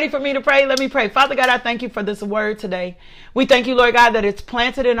 Y'all ready for me to pray? Let me pray. Father God, I thank you for this word today. We thank you, Lord God, that it's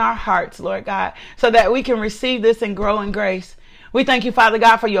planted in our hearts, Lord God, so that we can receive this and grow in grace. We thank you, Father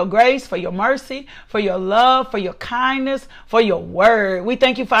God, for your grace, for your mercy, for your love, for your kindness, for your word. We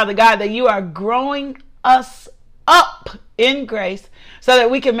thank you, Father God, that you are growing us up in grace so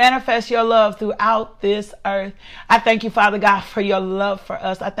that we can manifest your love throughout this earth. I thank you, Father God, for your love for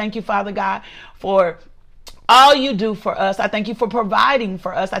us. I thank you, Father God, for all you do for us. I thank you for providing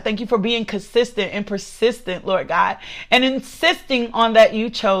for us. I thank you for being consistent and persistent, Lord God, and insisting on that you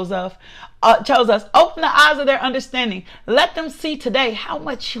chose us. Open the eyes of their understanding. Let them see today how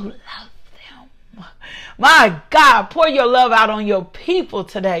much you love them. My God, pour your love out on your people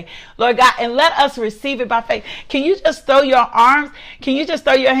today, Lord God, and let us receive it by faith. Can you just throw your arms? Can you just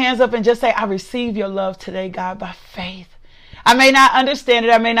throw your hands up and just say, I receive your love today, God, by faith. I may not understand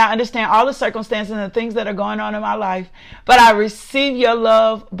it. I may not understand all the circumstances and the things that are going on in my life, but I receive your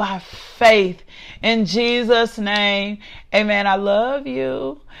love by faith. In Jesus' name, amen. I love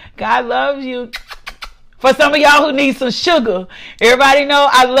you. God loves you. For some of y'all who need some sugar, everybody know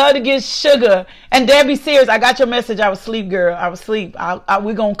I love to get sugar. And Debbie Sears, I got your message. I was asleep, girl. I was asleep.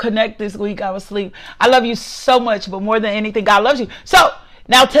 We're going to connect this week. I was asleep. I love you so much, but more than anything, God loves you. So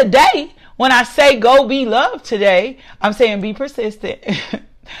now today, when I say go be loved today, I'm saying be persistent.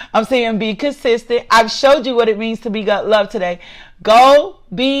 I'm saying be consistent. I've showed you what it means to be loved today. Go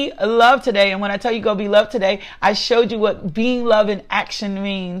be loved today. And when I tell you go be loved today, I showed you what being loved in action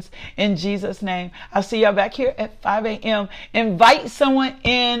means in Jesus' name. I'll see y'all back here at 5 a.m. Invite someone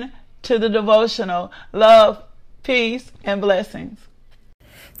in to the devotional. Love, peace, and blessings.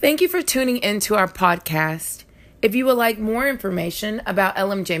 Thank you for tuning into our podcast. If you would like more information about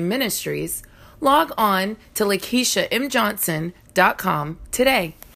LMJ Ministries, Log on to LakeishaMJohnson.com today.